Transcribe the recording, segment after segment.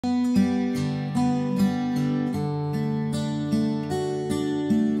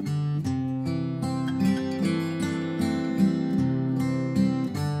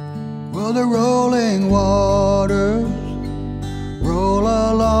Well, the rolling waters roll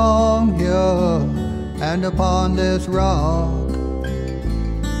along here, and upon this rock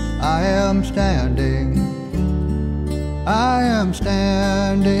I am standing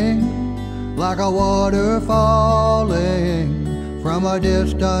like a water falling from a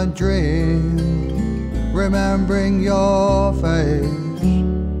distant dream, remembering your face.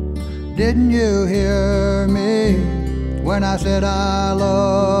 Didn't you hear me when I said I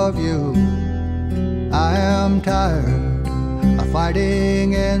love you? I am tired of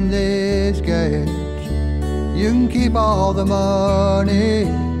fighting in these gates. You can keep all the money,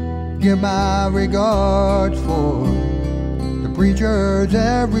 give my regards for the preachers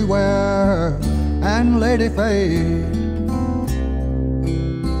everywhere and Lady Faith.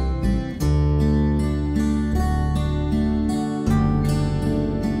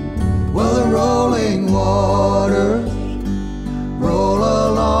 Well, the rolling waters roll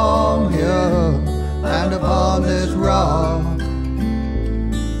along here, and upon this rock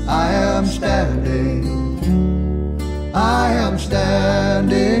I am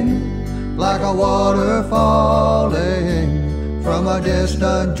standing like a water falling from a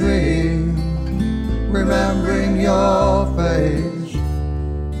distant dream, remembering your face.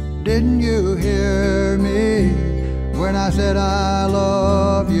 Didn't you hear me when I said I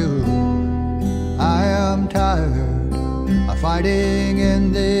love you? I am tired of fighting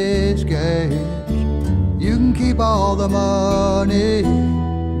in these gates. You can keep all the money,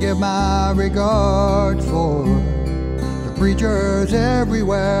 give my regards for the preachers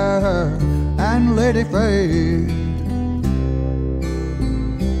everywhere and Lady Faith.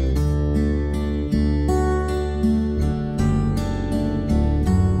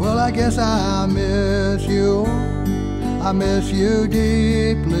 Well, I guess I miss you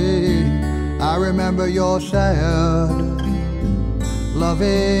deeply. I remember your sad,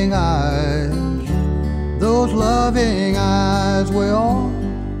 loving eyes. Those loving eyes will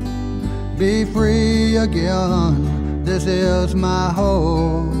be free again. This is my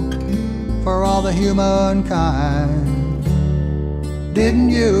hope for all the humankind.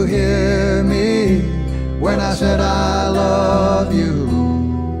 Didn't you hear me when I said I love you?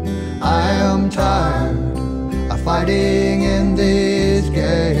 I am tired of fighting in these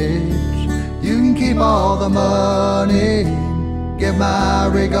gates. You can keep all the money, give my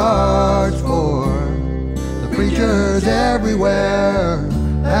regards for the preachers everywhere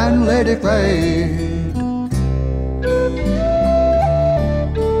and Lady Faith.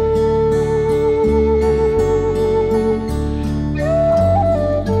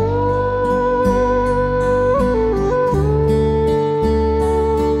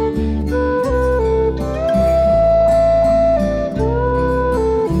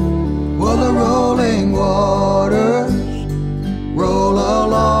 Well, the rolling waters roll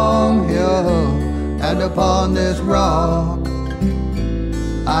along here, and upon this rock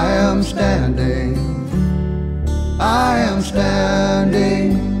I am standing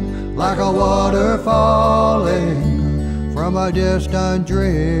like a water falling from a distant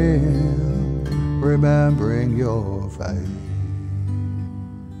dream, remembering your face.